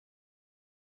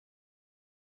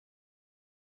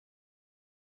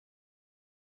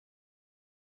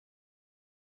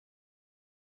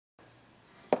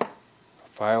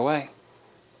Fire away.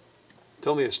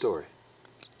 Tell me a story.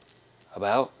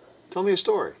 About? Tell me a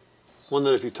story. One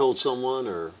that if you told someone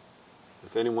or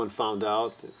if anyone found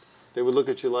out, that they would look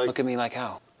at you like... Look at me like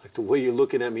how? Like the way you're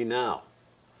looking at me now.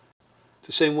 It's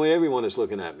the same way everyone is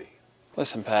looking at me.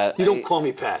 Listen, Pat. You don't call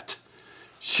me Pat.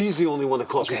 She's the only one that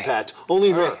calls me Pat.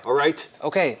 Only her, all right?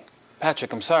 Okay.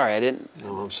 Patrick, I'm sorry. I didn't...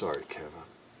 No, I'm sorry, Kevin.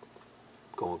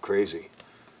 I'm going crazy.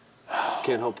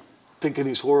 Can't help thinking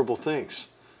these horrible things.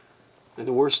 And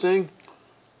the worst thing,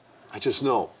 I just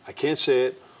know. I can't say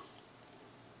it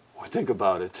or think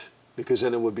about it because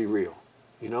then it would be real,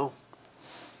 you know?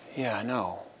 Yeah, I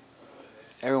know.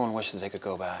 Everyone wishes they could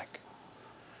go back.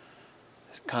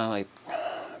 It's kind of like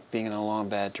being in a long,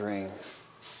 bad dream.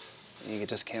 You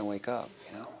just can't wake up,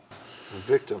 you know? A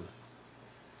victim.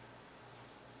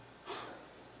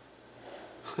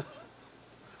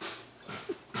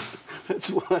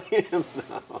 That's what I am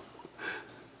now.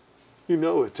 You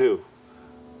know it, too.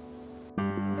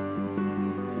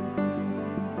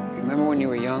 Remember when you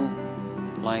were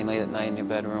young, lying late at night in your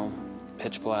bedroom,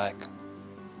 pitch black,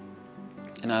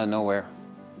 and out of nowhere,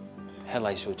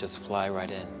 headlights would just fly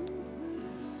right in.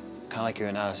 Kind of like you're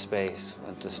in outer space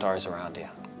with the stars around you.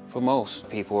 For most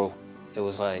people, it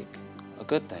was like a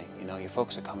good thing, you know, your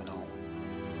folks are coming home.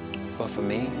 But for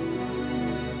me,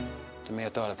 the mere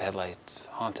thought of headlights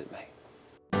haunted me.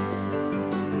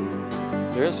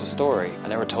 There is a story I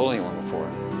never told anyone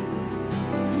before.